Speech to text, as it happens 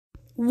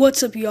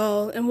What's up,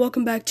 y'all, and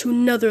welcome back to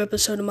another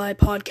episode of my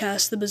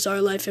podcast, The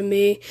Bizarre Life of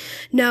Me.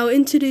 Now,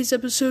 in today's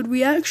episode,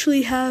 we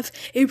actually have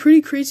a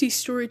pretty crazy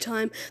story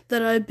time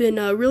that I've been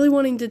really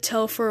wanting to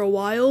tell for a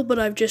while, but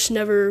I've just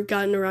never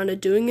gotten around to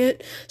doing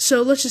it.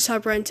 So let's just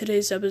hop right into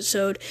today's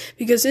episode,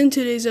 because in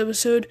today's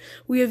episode,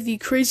 we have the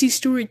crazy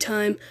story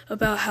time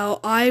about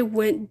how I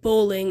went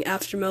bowling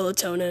after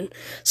melatonin.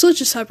 So let's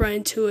just hop right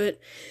into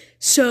it.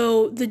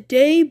 So, the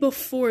day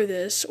before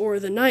this, or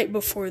the night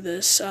before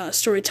this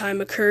story time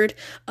occurred,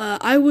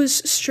 I was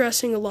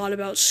stressing a lot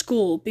about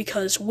school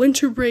because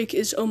winter break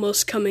is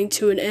almost coming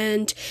to an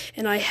end,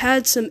 and I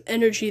had some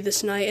energy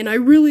this night, and I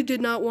really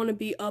did not want to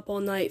be up all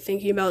night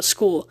thinking about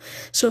school.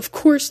 So, of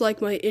course, like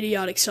my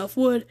idiotic self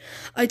would,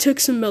 I took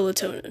some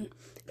melatonin,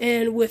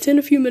 and within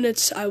a few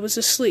minutes, I was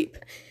asleep.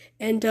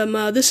 And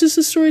this is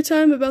the story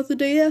time about the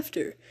day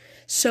after.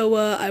 So,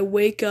 I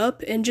wake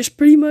up and just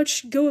pretty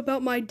much go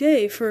about my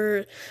day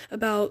for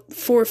about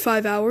 4 or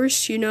 5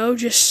 hours,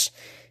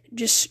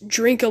 just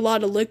drink a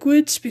lot of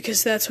liquids,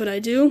 because that's what I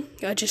do.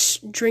 I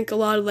just drink a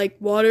lot of,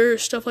 water or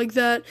stuff like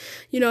that.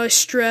 I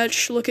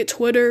stretch, look at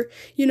Twitter,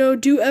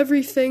 do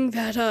everything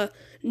that,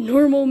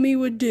 normal me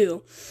would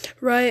do,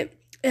 right?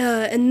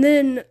 And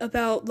then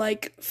about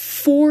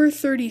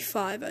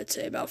 4:35, I'd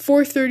say, about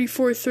 4:30,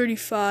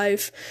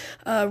 4:35,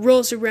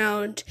 rolls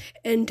around,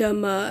 and,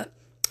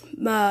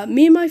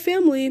 me and my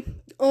family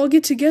all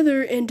get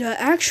together, and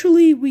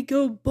actually we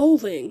go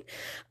bowling.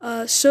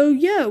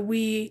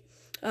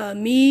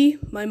 Me,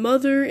 my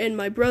mother, and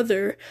my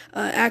brother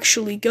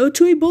actually go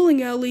to a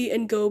bowling alley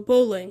and go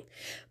bowling.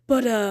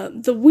 But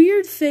the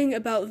weird thing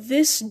about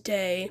this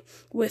day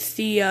with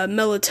the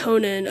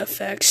melatonin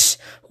effects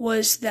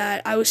was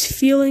that I was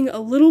feeling a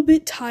little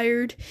bit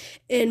tired,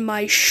 and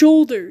my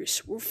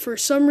shoulders, for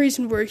some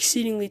reason, were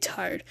exceedingly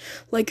tired.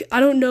 I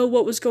don't know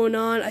what was going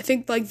on. I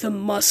think, the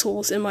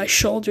muscles in my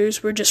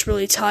shoulders were just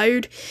really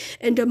tired.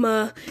 And,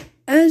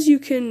 as you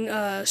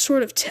can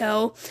sort of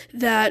tell,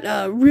 that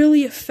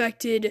really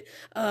affected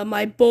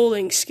my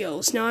bowling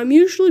skills. Now, I'm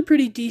usually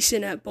pretty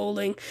decent at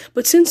bowling,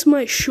 but since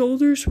my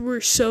shoulders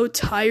were so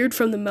tired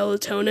from the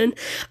melatonin,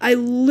 I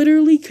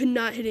literally could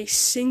not hit a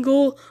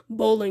single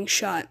bowling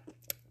shot.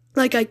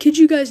 I kid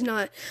you guys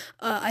not,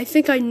 I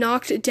think I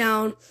knocked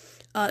down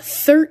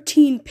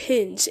 13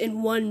 pins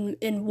in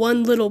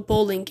one little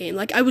bowling game.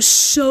 I was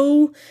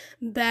so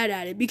bad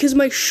at it because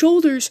my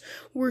shoulders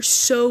were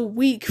so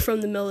weak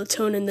from the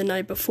melatonin the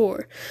night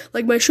before.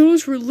 My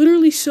shoulders were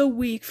literally so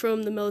weak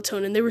from the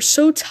melatonin. They were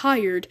so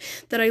tired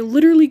that I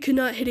literally could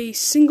not hit a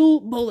single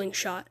bowling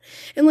shot.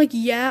 And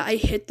I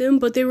hit them,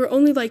 but they were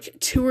only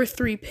 2 or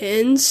 3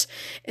 pins.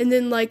 And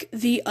then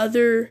the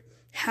other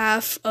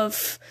half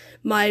of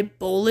my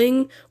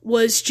bowling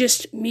was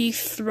just me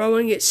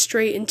throwing it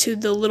straight into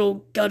the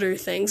little gutter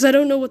things. I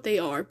don't know what they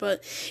are,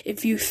 but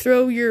if you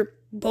throw your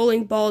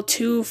bowling ball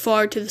too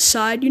far to the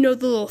side, the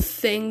little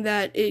thing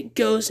that it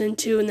goes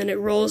into and then it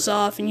rolls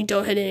off and you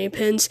don't hit any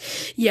pins.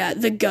 Yeah,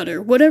 the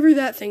gutter, whatever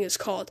that thing is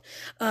called.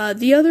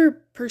 The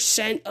other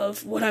percent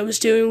of what I was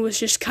doing was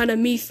just kind of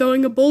me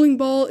throwing a bowling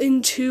ball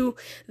into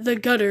the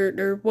gutter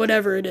or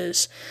whatever it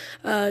is.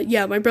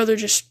 My brother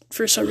just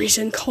for some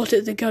reason called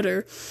it the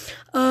gutter.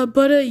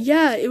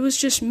 It was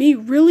just me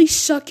really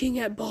sucking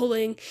at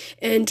bowling,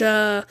 and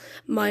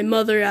my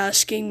mother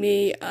asking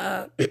me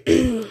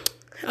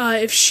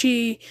if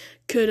she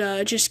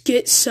could just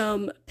get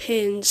some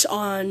pins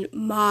on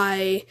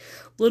my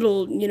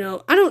little,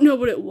 I don't know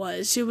what it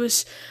was. It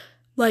was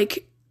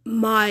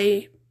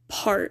my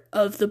part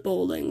of the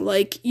bowling.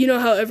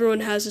 How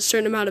everyone has a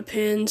certain amount of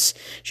pins.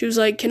 She was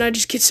like, can I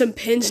just get some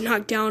pins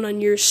knocked down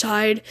on your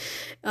side?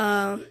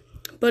 I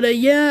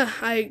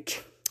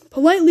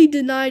politely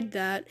denied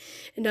that,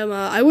 and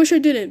I wish I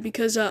didn't,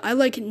 because I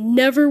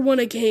never won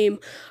a game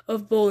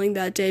of bowling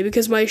that day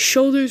because my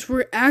shoulders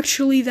were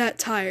actually that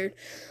tired.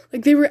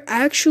 They were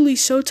actually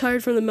so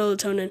tired from the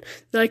melatonin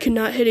that I could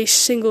not hit a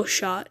single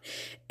shot.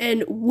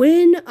 And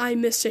when I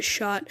missed a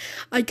shot,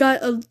 I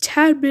got a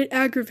tad bit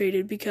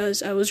aggravated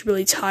because I was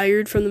really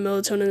tired from the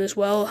melatonin as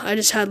well. I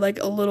just had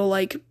a little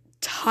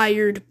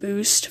tired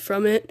boost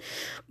from it.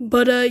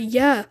 But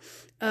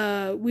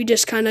we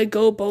just kind of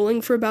go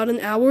bowling for about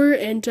an hour,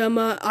 and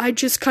I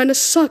just kind of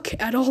suck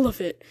at all of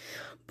it.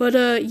 But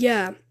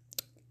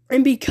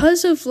and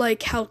because of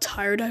how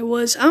tired I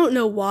was, I don't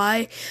know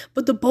why,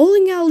 but the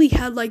bowling alley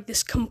had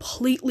this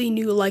completely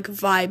new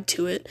vibe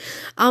to it.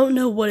 I don't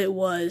know what it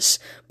was,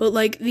 but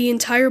the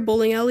entire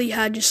bowling alley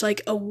had just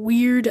a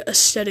weird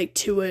aesthetic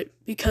to it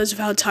because of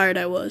how tired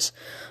I was.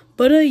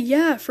 But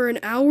for an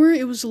hour,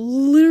 it was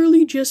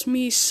literally just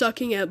me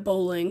sucking at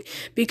bowling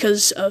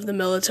because of the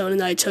melatonin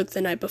that I took the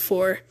night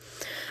before.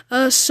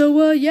 That's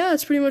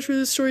pretty much where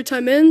the story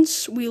time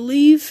ends. We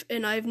leave,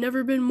 and I've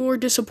never been more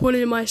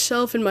disappointed in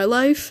myself in my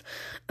life.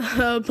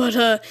 That's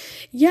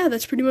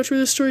pretty much where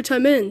the story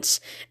time ends.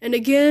 And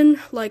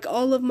again,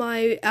 all of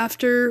my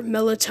after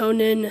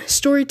melatonin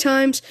story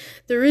times,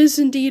 there is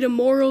indeed a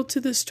moral to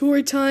the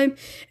story time,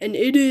 and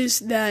it is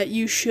that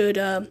you should,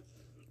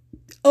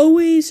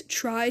 always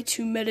try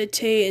to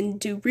meditate and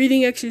do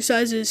breathing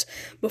exercises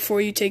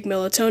before you take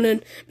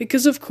melatonin,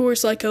 because of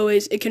course, like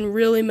always, it can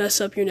really mess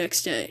up your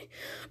next day.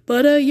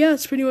 But yeah,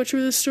 that's pretty much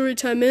where this story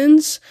time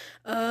ends.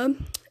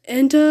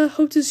 And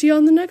hope to see you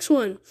on the next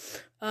one.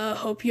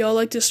 Hope y'all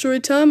like this story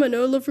time. I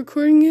know I love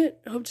recording it.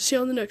 I hope to see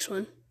you on the next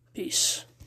one. Peace.